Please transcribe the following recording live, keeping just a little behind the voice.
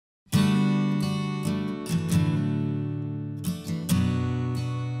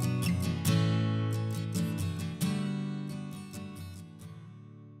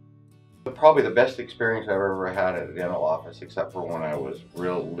probably the best experience I've ever had at a dental office, except for when I was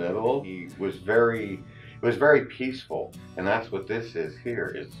real little. It was very peaceful, and that's what this is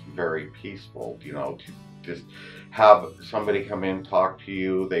here. It's very peaceful, you know, to just have somebody come in, talk to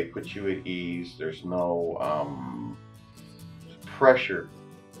you. They put you at ease. There's no pressure.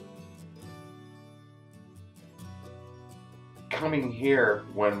 Coming here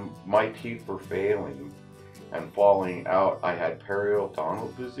when my teeth were failing and falling out, I had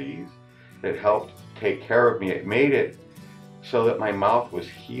periodontal disease that helped take care of me. It made it so that my mouth was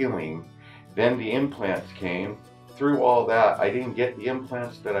healing. Then the implants came. Through all that, I didn't get the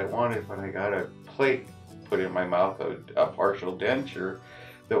implants that I wanted, but I got a plate put in my mouth, a partial denture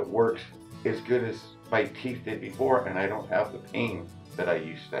that works as good as my teeth did before, and I don't have the pain that I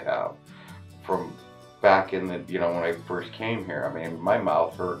used to have from back in the, you know, when I first came here. I mean, my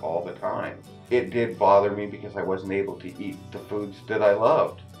mouth hurt all the time. It did bother me because I wasn't able to eat the foods that I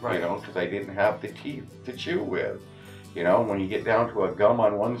loved, right. You know, because I didn't have the teeth to chew with. You know, when you get down to a gum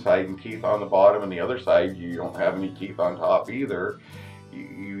on one side and teeth on the bottom, and the other side you don't have any teeth on top either,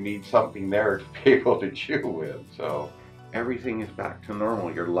 you need something there to be able to chew with. So everything is back to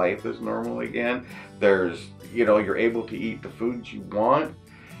normal. Your life is normal again. There's, you know, you're able to eat the foods you want.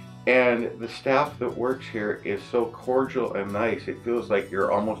 And the staff that works here is so cordial and nice. It feels like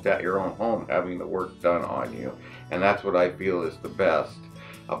you're almost at your own home having the work done on you. And that's what I feel is the best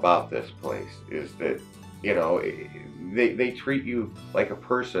about this place, is that, you know, they treat you like a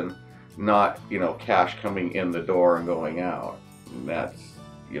person, not, you know, cash coming in the door and going out. And that's,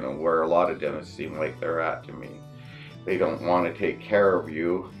 you know, where a lot of dentists seem like they're at to me. They don't want to take care of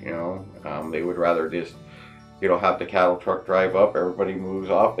you, you know. They would rather just, you know, have the cattle truck drive up, everybody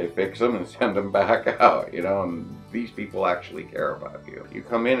moves off, they fix them and send them back out, you know, and these people actually care about you. You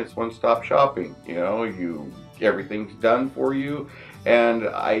come in, it's one-stop shopping, you know, everything's done for you, and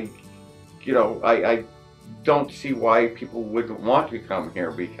I don't see why people wouldn't want to come here,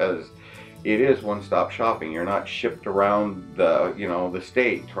 because it is one-stop shopping. You're not shipped around the, you know, the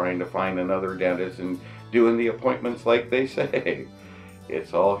state trying to find another dentist and doing the appointments like they say.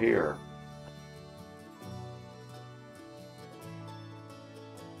 It's all here.